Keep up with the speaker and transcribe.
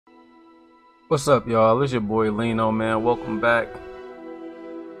What's up, y'all? It's your boy Lino, man. Welcome back.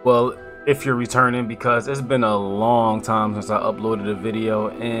 Well, if you're returning, because it's been a long time since I uploaded a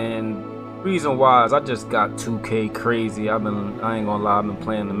video, and reason why is I just got 2K crazy. I ain't gonna lie, I've been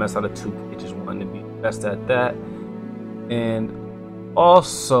playing the mess out of 2K, just wanting to be the best at that. And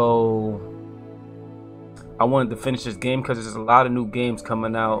also, I wanted to finish this game because there's a lot of new games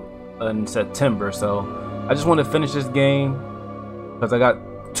coming out in September. So I just want to finish this game because I got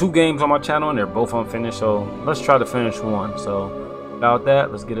 2 games on my channel and they're both unfinished, so let's try to finish one. So without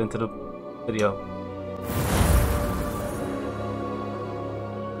that, let's get into the video.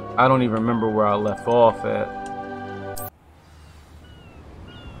 I don't even remember where I left off at.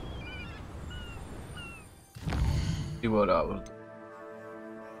 See what I was.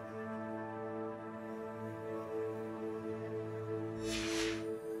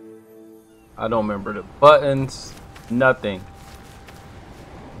 I don't remember the buttons, nothing.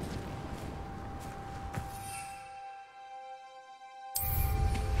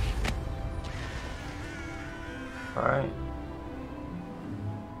 Alright.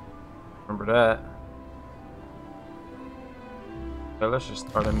 Remember that. Okay, let's just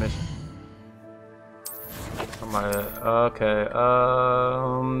start a mission. Okay,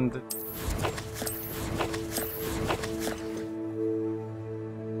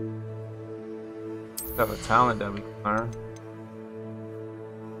 we have a talent that we can learn.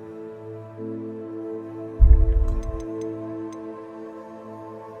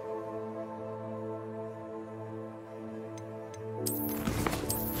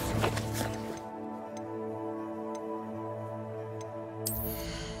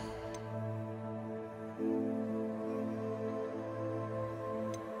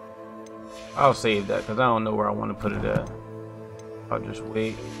 I'll save that because I don't know where I want to put it at. I'll just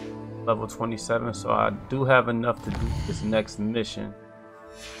wait. Level 27, so I do have enough to do this next mission.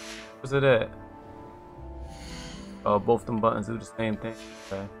 Where's it at? Oh, both them buttons do the same thing.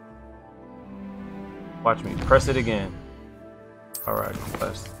 Okay. Watch me press it again. Alright,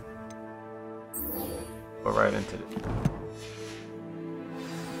 press. Go right into it.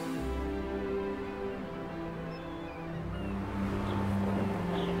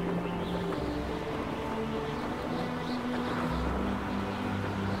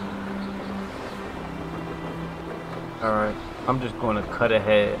 Alright, I'm just going to cut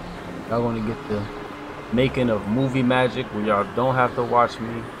ahead. Y'all going to get the making of movie magic where y'all don't have to watch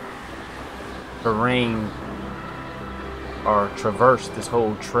me terrain or traverse this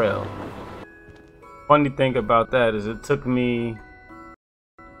whole trail. Funny thing about that is it took me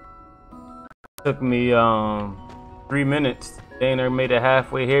 3 minutes. They ain't made it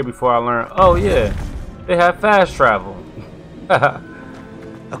halfway here before I learned, oh yeah, they have fast travel.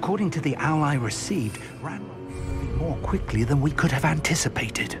 According to the owl I received, ran more quickly than we could have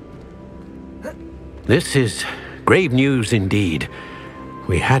anticipated. This is grave news indeed.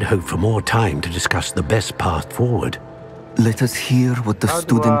 We had hoped for more time to discuss the best path forward. Let us hear what the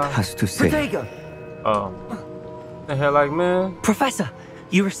student has to say. Protego! Oh. The hell, like, man? Professor,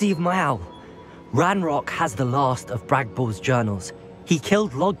 you received my owl. Ranrock has the last of Bragbor's journals. He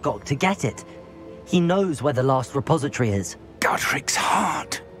killed Lodgok to get it. He knows where the last repository is. Godric's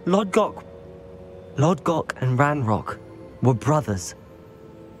heart. Lodgok and Ranrock were brothers.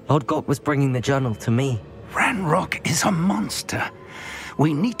 Lodgok was bringing the journal to me. Ranrock is a monster.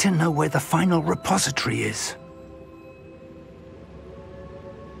 We need to know where the final repository is.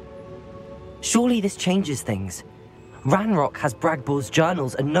 Surely this changes things. Ranrock has Bragbor's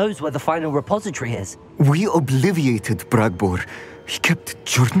journals and knows where the final repository is. We obliviated Bragbor. He kept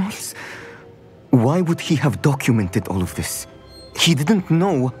journals? Why would he have documented all of this? He didn't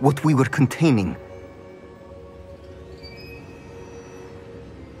know what we were containing.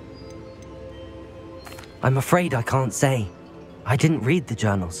 I'm afraid I can't say. I didn't read the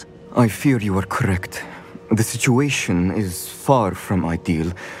journals. I fear you are correct. The situation is far from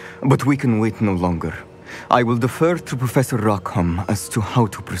ideal, but we can wait no longer. I will defer to Professor Rockham as to how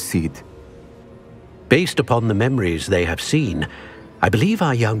to proceed. Based upon the memories they have seen, I believe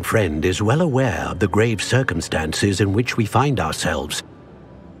our young friend is well aware of the grave circumstances in which we find ourselves.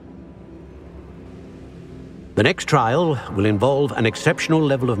 The next trial will involve an exceptional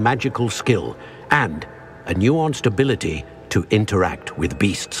level of magical skill and a nuanced ability to interact with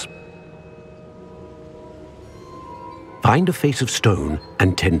beasts. Find a face of stone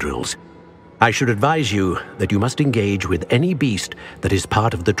and tendrils. I should advise you that you must engage with any beast that is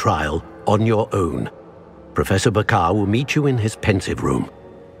part of the trial on your own. Professor Bakar will meet you in his pensive room.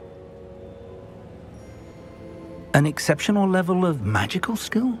 An exceptional level of magical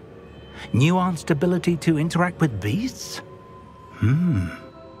skill? Nuanced ability to interact with beasts?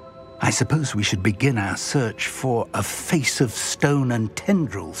 I suppose we should begin our search for a face of stone and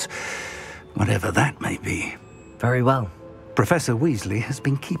tendrils, whatever that may be. Very well. Professor Weasley has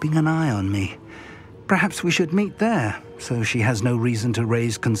been keeping an eye on me. Perhaps we should meet there, so she has no reason to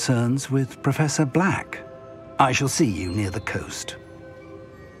raise concerns with Professor Black. I shall see you near the coast.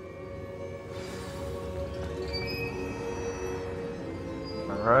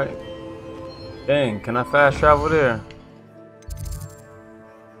 Alright. Dang, can I fast travel there?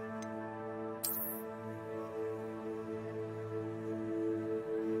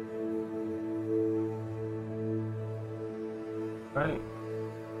 Right.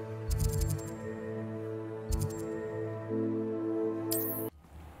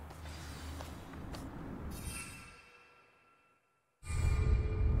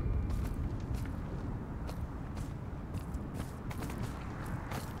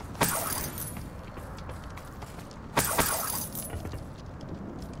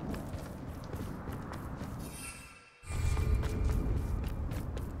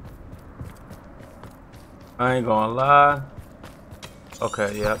 I ain't gonna lie.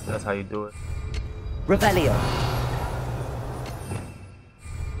 Okay, yep, that's how you do it. Revelio.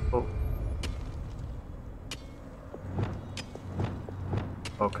 Oh.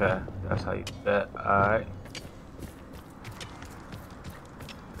 Okay, that's how you do that. Alright.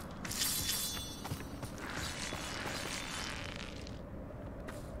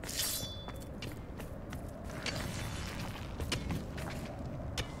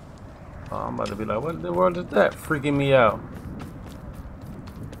 Oh, I'm about to be like, what in the world is that? Freaking me out.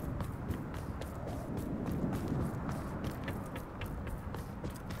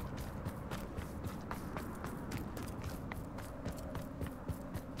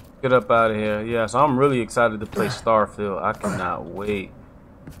 Get up out of here. Yeah, so I'm really excited to play Starfield. I cannot wait.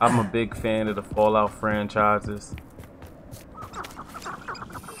 I'm a big fan of the Fallout franchises.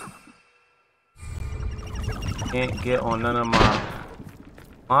 Can't get on none of my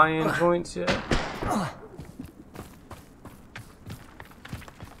iron joints yet.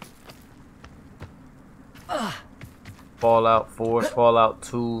 Fallout 4, Fallout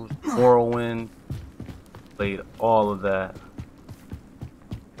 2, Morrowind. Played all of that.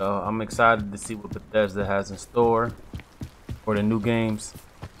 So I'm excited to see what Bethesda has in store for the new games.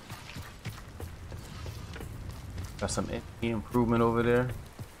 Got some improvement over there.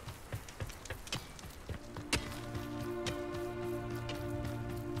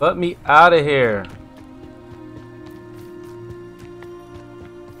 Let me out of here.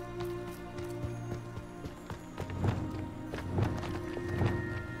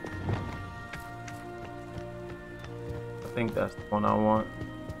 I think that's the one I want.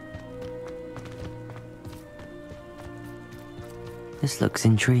 This looks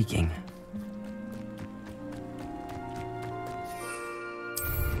intriguing.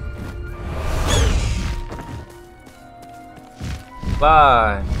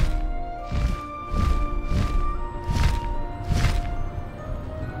 Bye.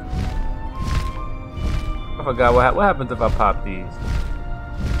 I forgot what happens if I pop these.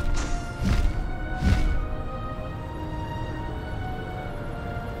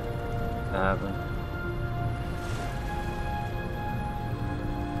 What happened?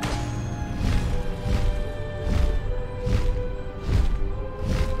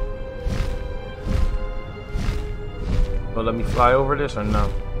 Will let me fly over this or no?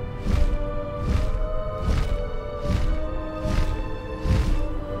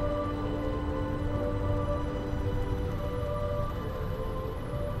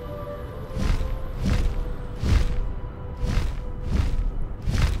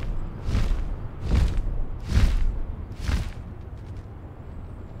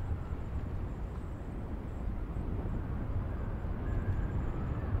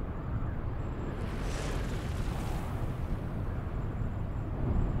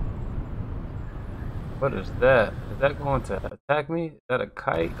 What is that? Is that going to attack me? Is that a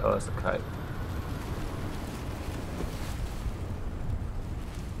kite? Oh, it's a kite.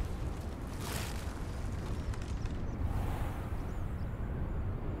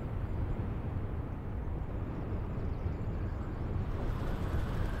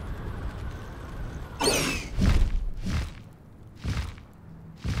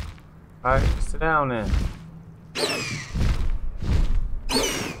 Alright, sit down then.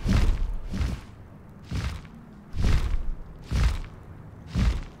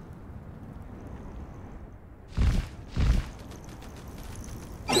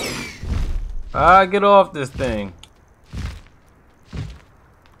 Get off this thing.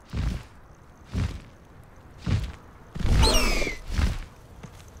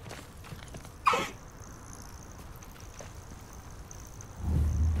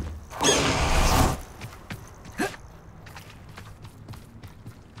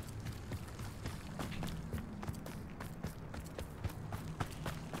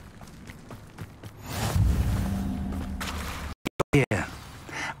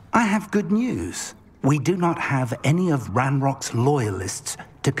 I have good news. We do not have any of Ranrock's loyalists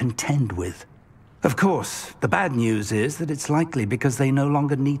to contend with. Of course, the bad news is that it's likely because they no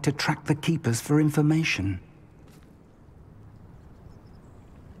longer need to track the Keepers for information.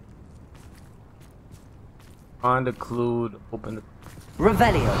 Find a clue, open the...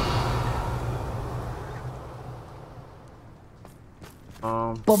 Revelio.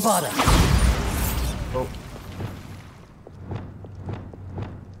 Bombarda. Oh.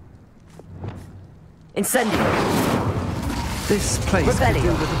 Incendio. This place could do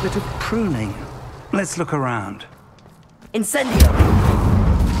with a bit of pruning. Let's look around. Incendio.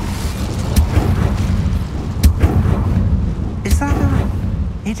 Is that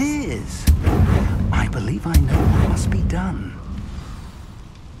a... It is. I believe I know what must be done.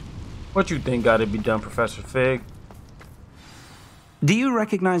 What you think gotta be done, Professor Fig? Do you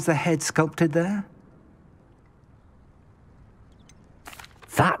recognize the head sculpted there?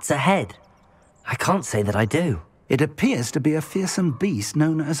 That's a head. I can't say that I do. It appears to be a fearsome beast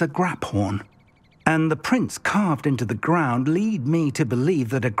known as a graphorn. And the prints carved into the ground lead me to believe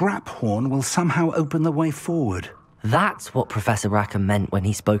that a graphorn will somehow open the way forward. That's what Professor Rackham meant when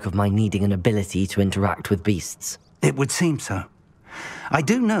he spoke of my needing an ability to interact with beasts. It would seem so. I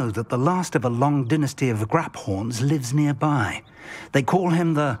do know that the last of a long dynasty of graphorns lives nearby. They call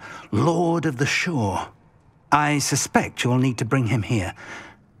him the Lord of the Shore. I suspect you'll need to bring him here.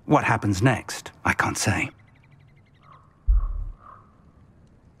 What happens next, I can't say.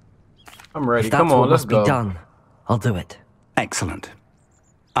 I'm ready. If that's Come on, what let's must go. be done, I'll do it. Excellent.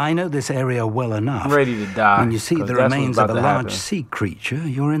 I know this area well enough. I'm ready to die. When you see 'cause the that's what's remains of about a to large happen. sea creature,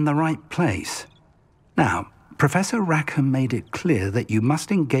 you're in the right place. Now, Professor Rackham made it clear that you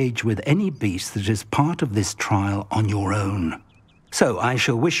must engage with any beast that is part of this trial on your own. So I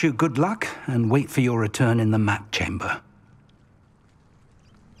shall wish you good luck and wait for your return in the map chamber.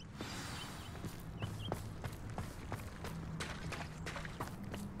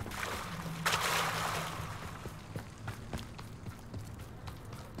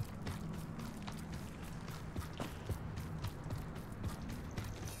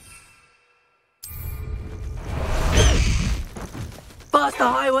 Faster,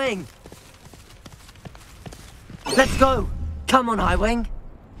 High Wing! Let's go! Come on, High Wing!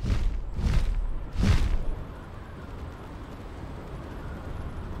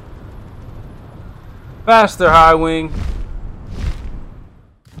 Faster, High Wing!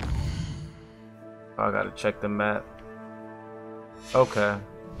 Oh, I gotta check the map. Okay.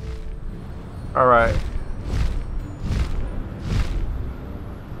 Alright.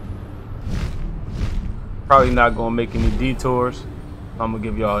 Probably not gonna make any detours. I'm gonna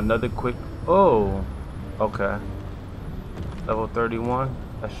give y'all another quick... Oh! Okay. Level 31.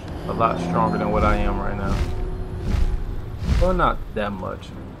 That's a lot stronger than what I am right now. Well, not that much.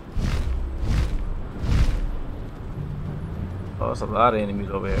 Oh, there's a lot of enemies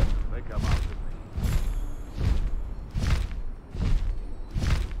over here.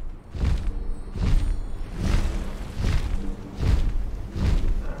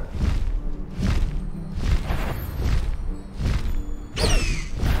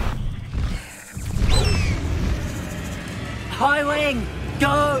 High Wing!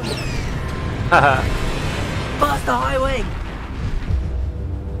 Go! Faster, High Wing!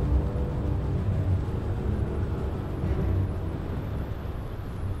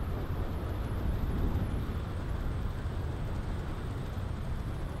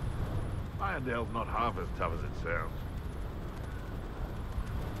 Irondale's not half as tough as it sounds.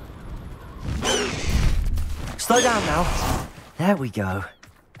 Slow down now. There we go.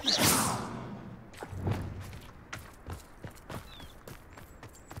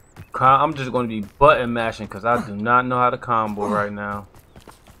 I'm just going to be button mashing because I do not know how to combo right now.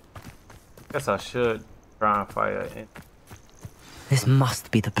 Guess I should try and fight it. This must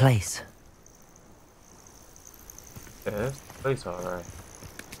be the place. Yeah, this place alright.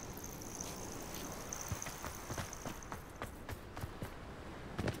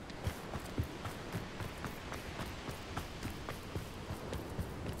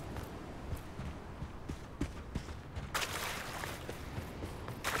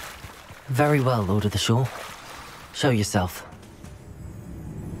 Very well, Lord of the Shore. Show yourself.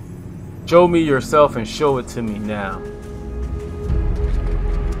 Show me yourself and show it to me now.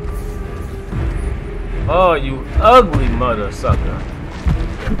 Oh, you ugly mother sucker.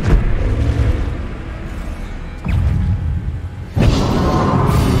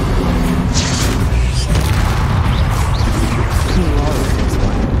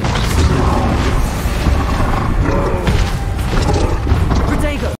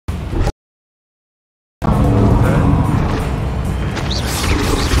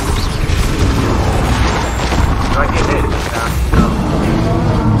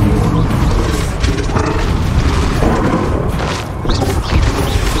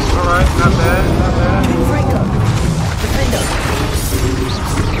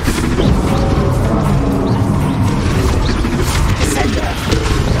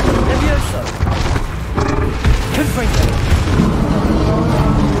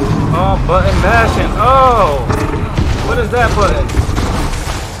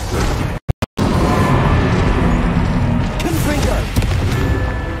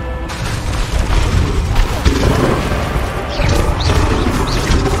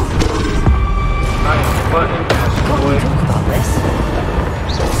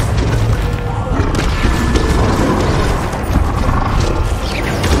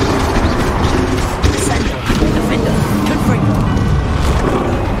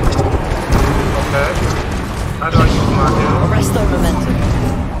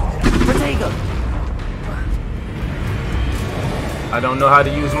 I don't know how to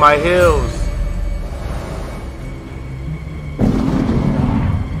use my heals.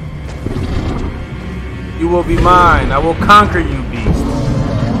 You will be mine. I will conquer you, beast.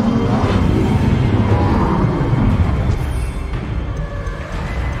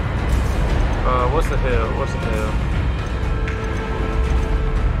 What's the hill? What's the hill?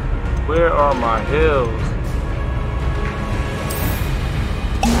 Where are my hills?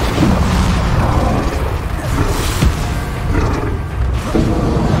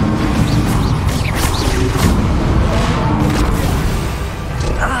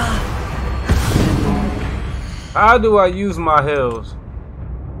 How do I use my hills?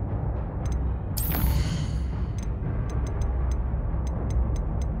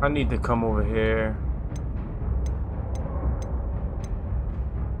 I need to come over here.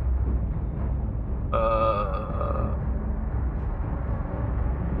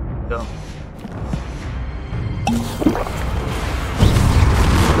 Go.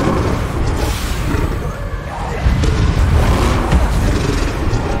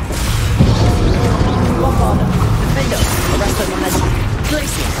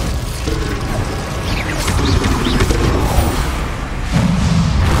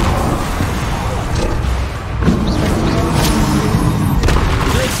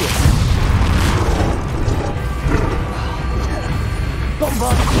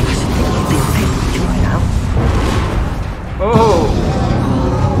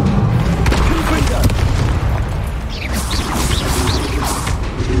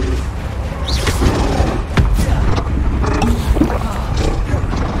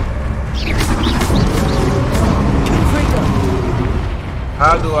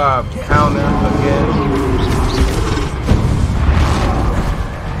 How do I counter again?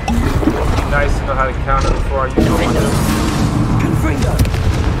 It'd be nice to know how to counter before I use my weapon.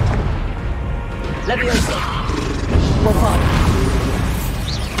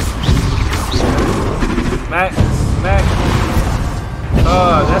 Smack, smack.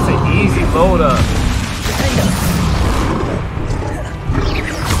 Oh, that's an easy load up.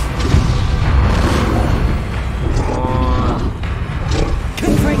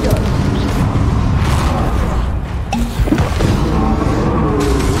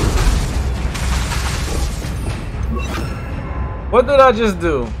 What did I just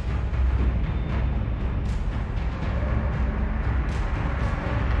do?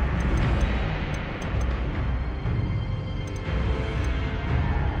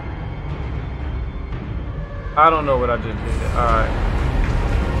 I don't know what I just did. Alright.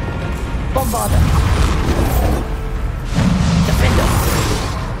 Bombarder. Defender.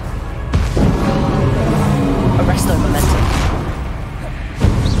 Arrest their momentum.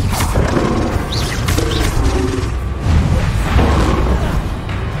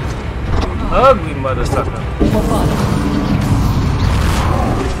 Ugly mother sucker. Bombarder.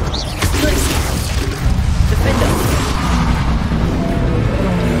 Defender.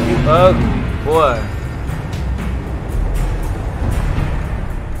 You ugly boy.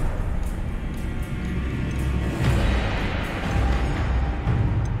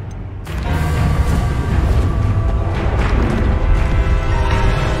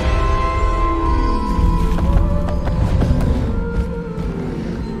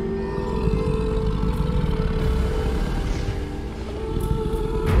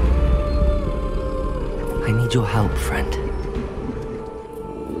 Your help, friend.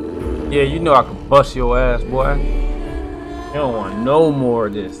 Yeah, you know I can bust your ass, boy. You don't want no more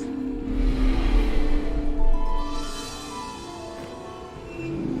of this.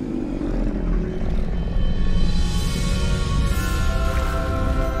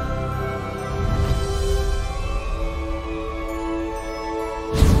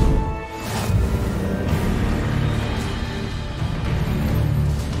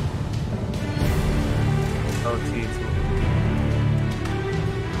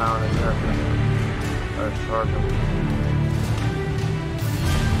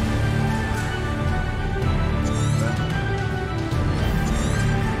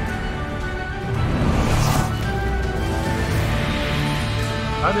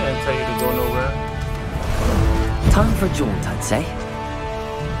 I didn't tell you to go nowhere. Time for a jaunt, I'd say.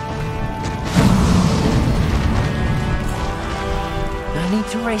 No need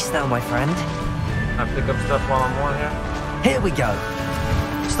to race now, my friend. Can I pick up stuff while I'm on here? Here we go.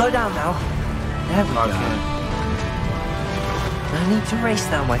 Slow down now. There we go. No need to race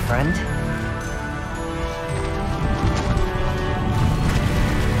now, my friend.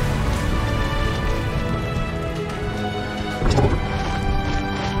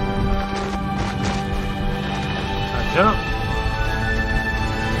 Jump.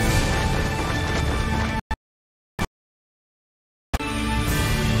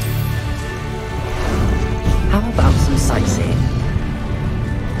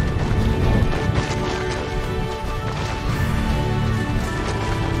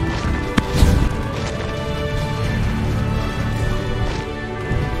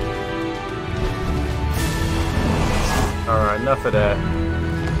 enough of that.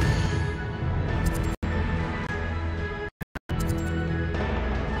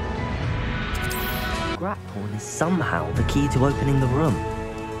 Grapphorn is somehow the key to opening the room.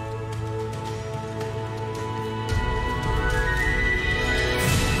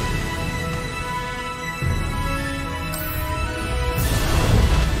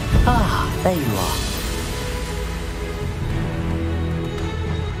 Ah, there you are.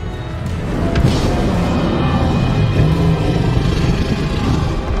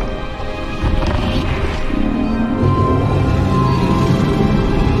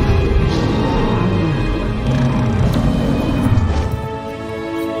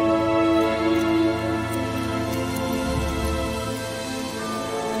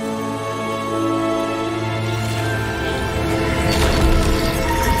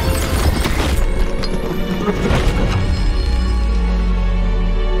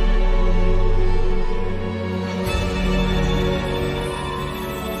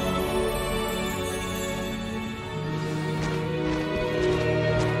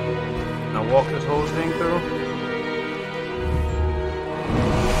 Walk this whole thing through.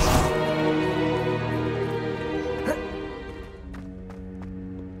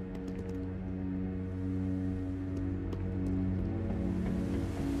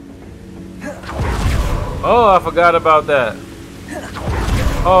 Oh, I forgot about that.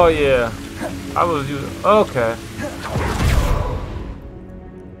 Oh yeah, I was using. Okay.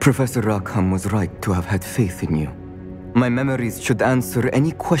 Professor Rackham was right to have had faith in you. My memories should answer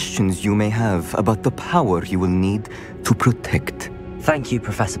any questions you may have about the power you will need to protect. Thank you,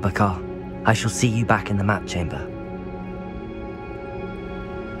 Professor Bakar. I shall see you back in the map chamber.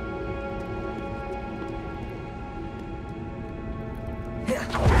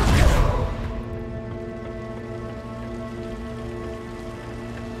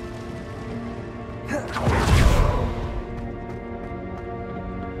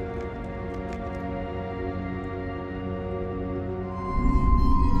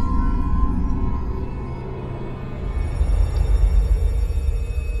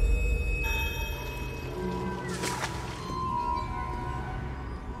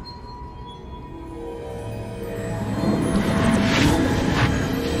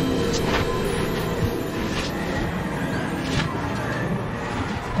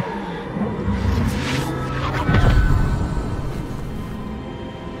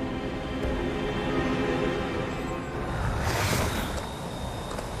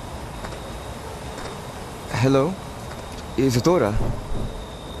 Hello? Isadora?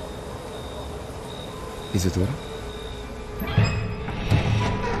 Isadora?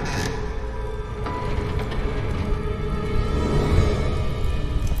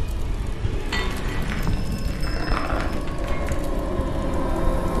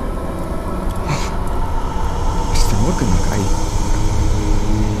 Está loca na calle.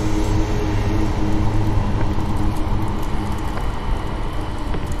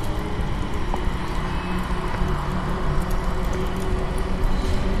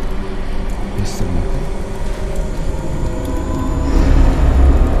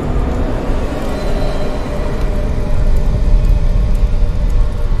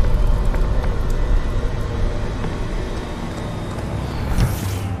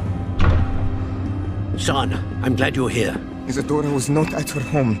 Son, I'm glad you're here. Isadora was not at her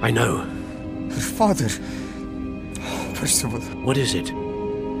home. I know. Her father... Percival. What is it?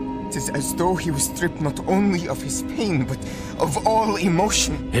 It is as though he was stripped not only of his pain, but of all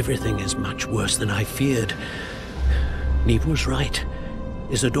emotion. Everything is much worse than I feared. Neve was right.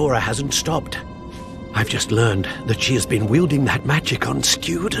 Isadora hasn't stopped. I've just learned that she has been wielding that magic on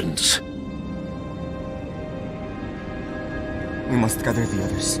students. We must gather the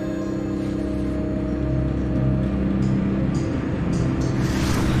others.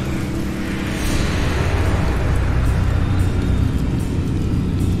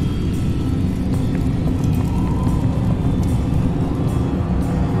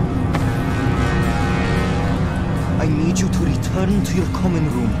 I need you to return to your common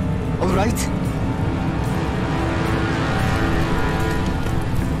room, all right?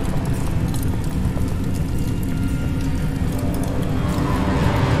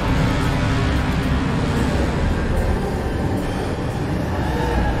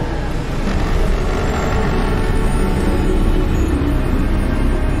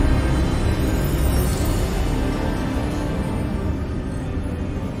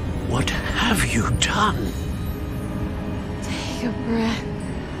 What have you done? Take a breath.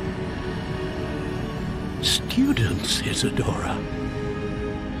 Students, Isadora.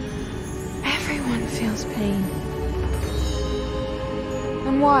 Everyone feels pain.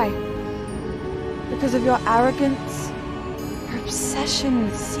 And why? Because of your arrogance? obsession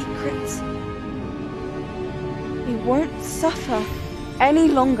with secrets. He won't suffer any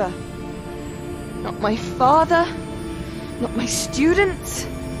longer. Not my father, not my students,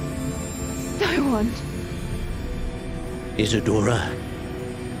 no one. Isadora,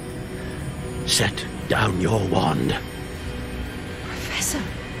 set down your wand. Professor,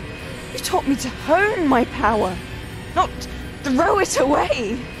 you taught me to hone my power, not throw it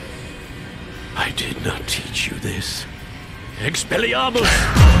away. I did not teach you this. Expelliarmus!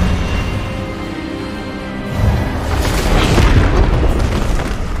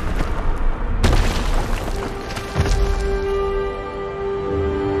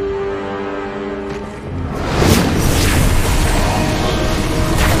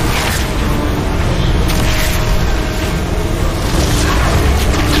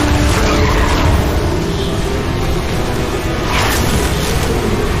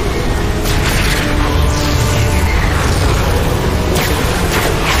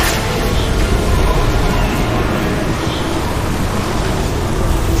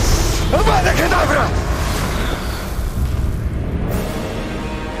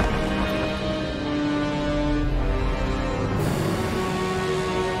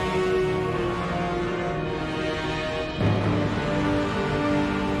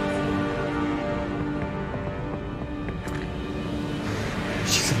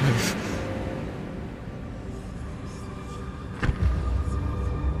 She's alive.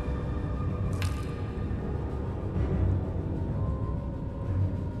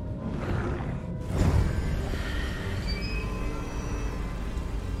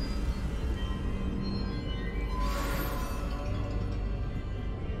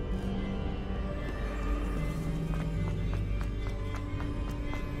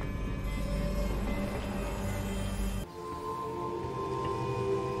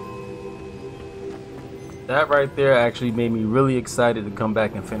 That right there actually made me really excited to come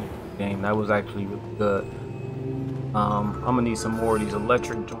back and finish the game. That was actually really good. I'm gonna need some more of these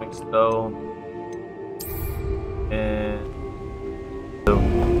electric joints though. And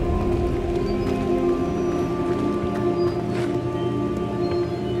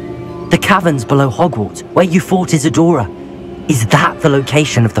The caverns below Hogwarts, where you fought Isadora. Is that the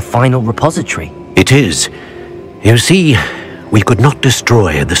location of the final repository? It is. You see, we could not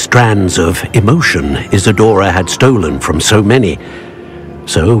destroy the strands of emotion Isadora had stolen from so many.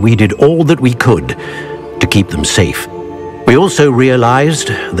 So we did all that we could to keep them safe. We also realized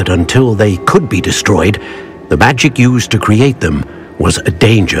that until they could be destroyed, the magic used to create them was a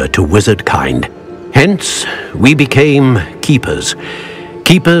danger to wizard kind. Hence, we became keepers.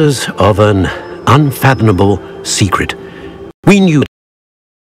 Keepers of an unfathomable secret. We knew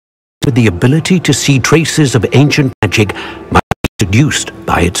with the ability to see traces of ancient magic might be seduced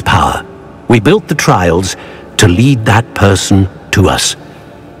by its power. We built the trials to lead that person to us,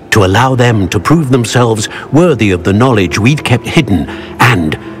 to allow them to prove themselves worthy of the knowledge we'd kept hidden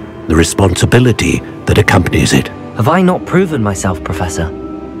and the responsibility that accompanies it. Have I not proven myself, Professor?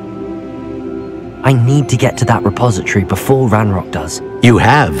 I need to get to that repository before Ranrock does. You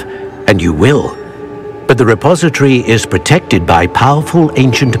have, and you will. But the repository is protected by powerful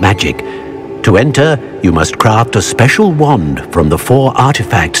ancient magic. To enter, you must craft a special wand from the 4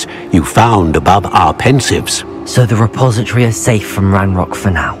 artifacts you found above our pensives. So the repository is safe from Ranrock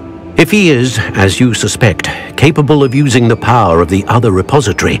for now. If he is, as you suspect, capable of using the power of the other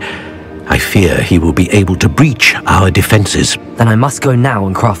repository, I fear he will be able to breach our defenses. Then I must go now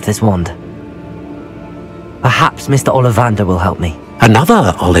and craft this wand. Perhaps Mr. Ollivander will help me.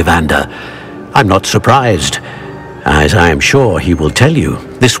 Another Ollivander? I'm not surprised. As I am sure he will tell you,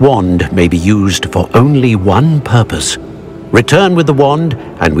 this wand may be used for only one purpose. Return with the wand,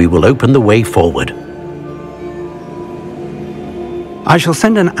 and we will open the way forward. I shall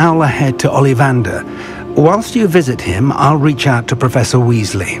send an owl ahead to Ollivander. Whilst you visit him, I'll reach out to Professor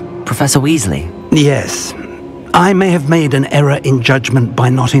Weasley. Professor Weasley? Yes. I may have made an error in judgment by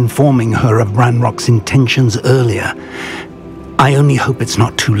not informing her of Ranrock's intentions earlier. I only hope it's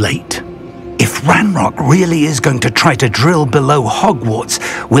not too late. If Ranrock really is going to try to drill below Hogwarts,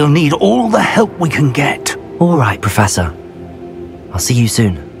 we'll need all the help we can get. All right, Professor. I'll see you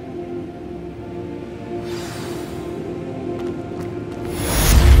soon.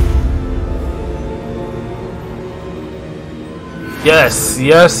 yes,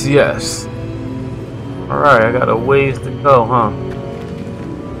 yes, yes. Alright, I got a ways to go, huh?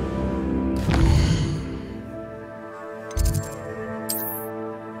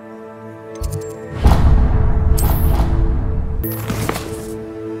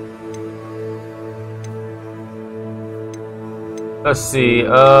 Let's see,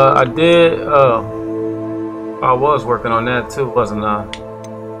 I did, I was working on that too, wasn't I?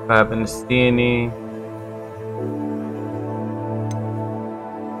 I happen to see any.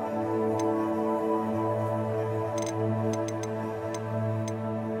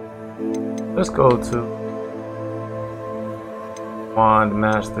 Let's go to Wand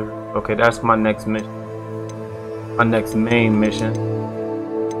Master. Okay, that's my next mission. My next main mission.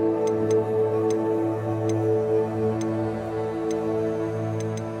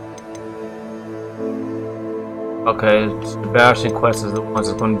 Okay, Sebastian quest is the ones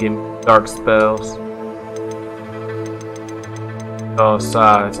that's going to give me dark spells. All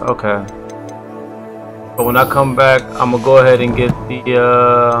sides. Okay. But when I come back, I'm gonna go ahead and get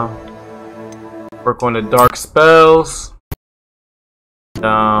the work on the dark spells.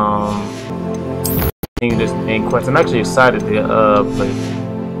 This main quest. I'm actually excited to play.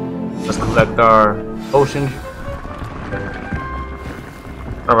 Let's collect our potion.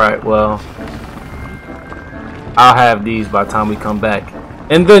 Alright, well, I'll have these by the time we come back.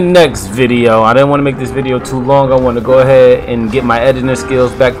 In the next video, I didn't want to make this video too long. I want to go ahead and get my editing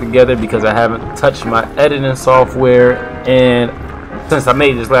skills back together because I haven't touched my editing software and since I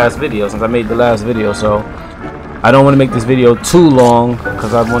made the last video, so I don't want to make this video too long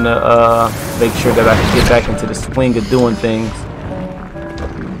because I want to make sure that I can get back into the swing of doing things.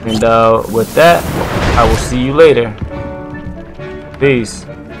 And with that, I will see you later. Peace.